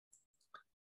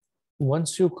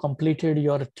once you completed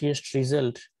your test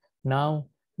result, now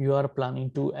you are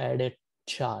planning to add a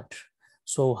chart.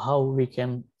 So how we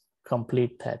can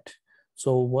complete that?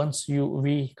 So once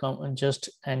we just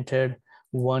entered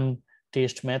one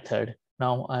test method,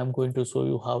 now I'm going to show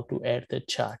you how to add the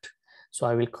chart. So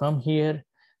I will come here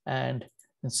and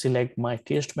select my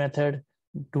test method.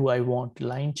 Do I want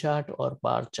line chart or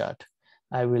bar chart?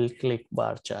 I will click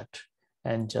bar chart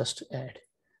and just add.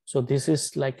 So this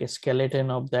is like a skeleton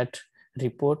of that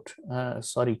report,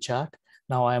 chart.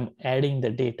 Now I'm adding the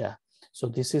data. So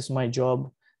this is my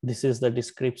job. This is the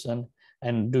description.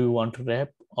 And do you want to wrap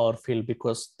or fill?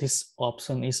 Because this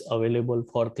option is available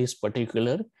for this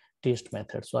particular test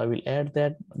method. So I will add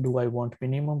that. Do I want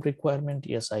minimum requirement?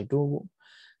 Yes, I do.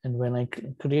 And when I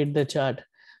create the chart,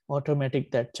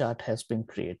 automatic that chart has been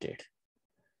created.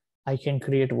 I can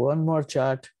create one more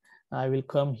chart. I will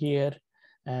come here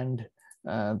and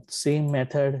same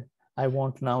method. I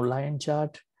want now line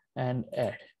chart and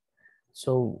add.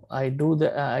 So I do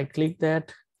the, I click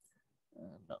that.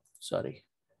 No, sorry.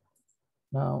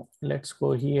 Now let's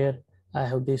go here. I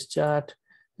have this chart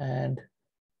and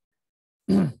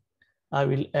I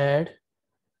will add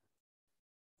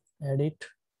it.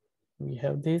 We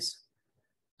have this.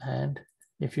 And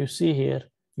if you see here,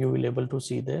 you will be able to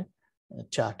see the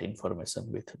chart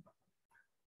information with it.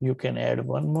 You can add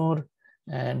one more,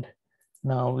 and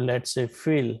now let's say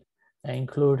fill,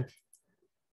 include.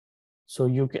 So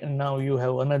you can now you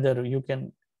have another, you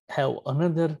can have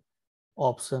another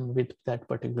option with that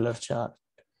particular chart.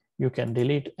 You can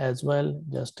delete as well,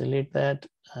 just delete that,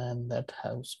 and that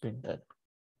has been done.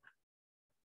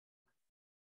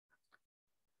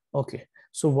 Okay,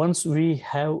 so once we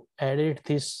have added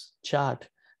this chart,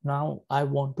 now I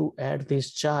want to add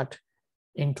this chart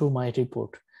into my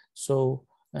report. So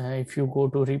if you go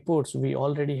to reports, we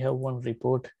already have one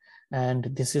report, and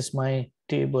this is my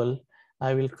table.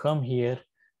 I will come here,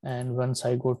 and once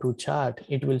I go to chart,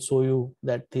 it will show you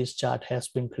that this chart has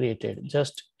been created.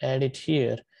 Just add it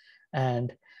here,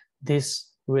 and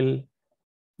this will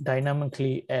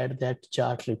dynamically add that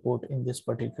chart report in this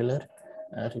particular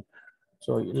report.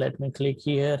 So let me click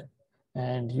here,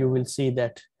 and you will see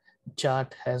that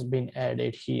chart has been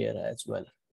added here as well.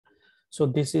 So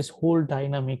this is whole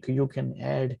dynamic. You can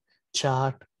add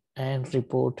chart and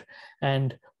report.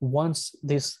 And once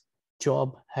this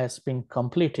job has been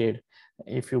completed,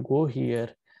 if you go here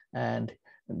and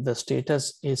the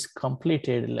status is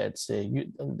completed, let's say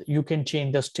you can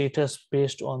change the status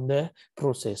based on the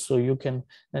process. So you can,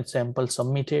 example,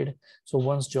 submitted. So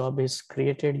once job is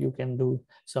created, you can do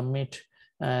submit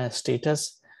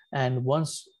status. And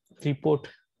once report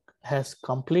has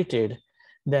completed,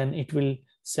 then it will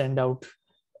send out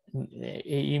an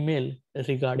email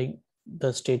regarding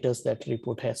the status that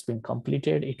report has been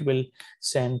completed. It will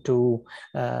send to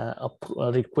a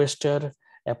requester,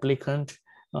 applicant,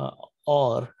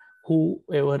 or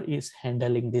whoever is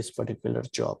handling this particular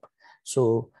job.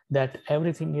 So that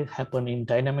everything is happening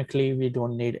dynamically. We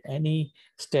don't need any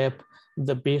step.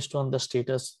 Based on the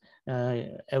status,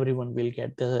 everyone will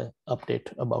get the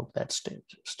update about that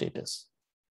status.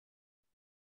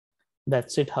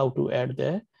 That's it, how to add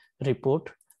the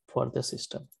report for the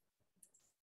system.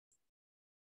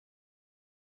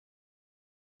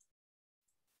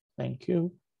 Thank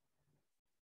you.